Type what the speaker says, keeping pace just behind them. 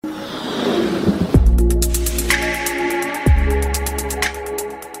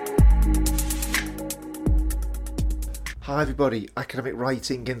Hi everybody, Academic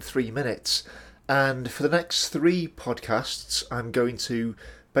Writing in 3 minutes. And for the next 3 podcasts, I'm going to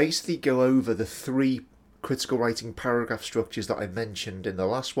basically go over the 3 critical writing paragraph structures that I mentioned in the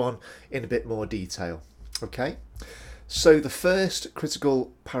last one in a bit more detail. Okay? So the first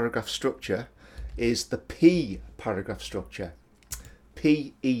critical paragraph structure is the P paragraph structure.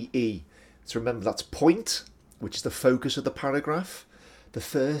 P.E.E. So remember, that's point, which is the focus of the paragraph. The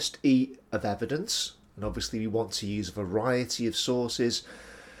first E of evidence, and obviously we want to use a variety of sources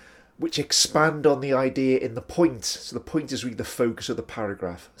which expand on the idea in the point. So the point is really the focus of the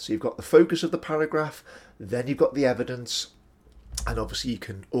paragraph. So you've got the focus of the paragraph, then you've got the evidence, and obviously you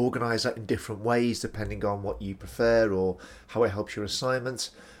can organise that in different ways depending on what you prefer or how it helps your assignment.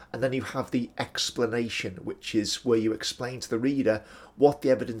 And then you have the explanation, which is where you explain to the reader what the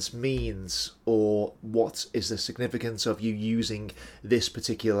evidence means or what is the significance of you using this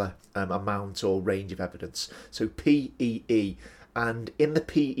particular amount or range of evidence. So P.E.E. And in the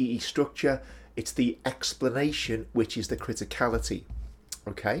P.E.E. structure, it's the explanation which is the criticality.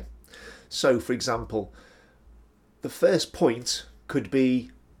 Okay? So, for example, the first point could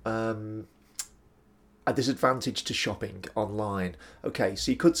be a disadvantage to shopping online. Okay, so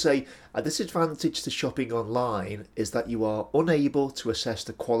you could say a disadvantage to shopping online is that you are unable to assess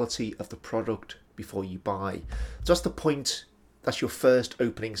the quality of the product before you buy. So that's the point, that's your first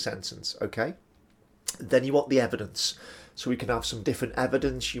opening sentence, okay? Then you want the evidence. So we can have some different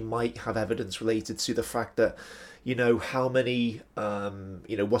evidence. You might have evidence related to the fact that, how many,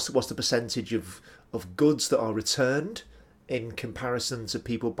 what's the percentage of goods that are returned in comparison to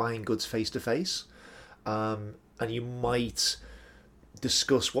people buying goods face to face. And you might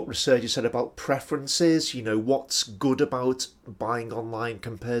discuss what research has said about preferences, what's good about buying online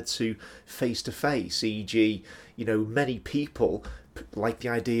compared to face-to-face, e.g., many people like the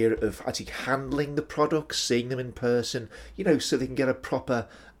idea of actually handling the products, seeing them in person, so they can get a proper,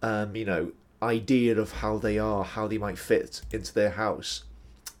 idea of how they are, how they might fit into their house,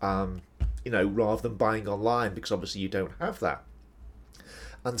 rather than buying online, because obviously you don't have that.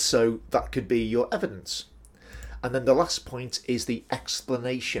 And so that could be your evidence. And then the last point is the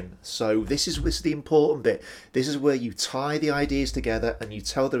explanation. So this is the important bit. This is where you tie the ideas together and you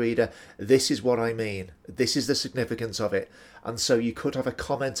tell the reader, this is what I mean. This is the significance of it. And so you could have a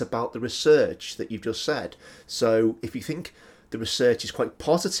comment about the research that you've just said. So if you think the research is quite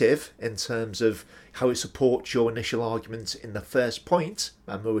positive in terms of how it supports your initial argument in the first point,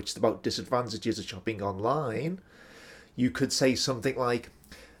 which is about disadvantages of shopping online, you could say something like,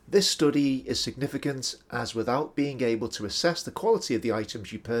 this study is significant as without being able to assess the quality of the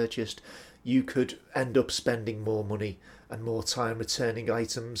items you purchased, you could end up spending more money and more time returning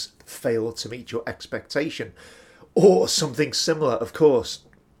items that fail to meet your expectation. Or something similar, of course.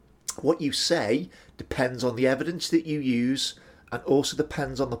 What you say depends on the evidence that you use and also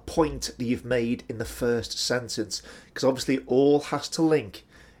depends on the point that you've made in the first sentence. Because obviously it all has to link.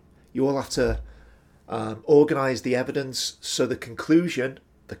 You all have to organise the evidence so the conclusion,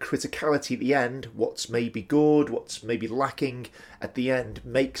 the criticality at the end, what's maybe good, what's maybe lacking at the end,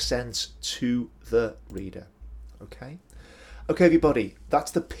 makes sense to the reader. Okay, everybody, that's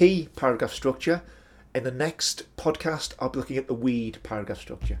the P paragraph structure. In the next podcast, I'll be looking at the weed paragraph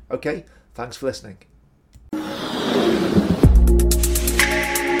structure. Okay, thanks for listening.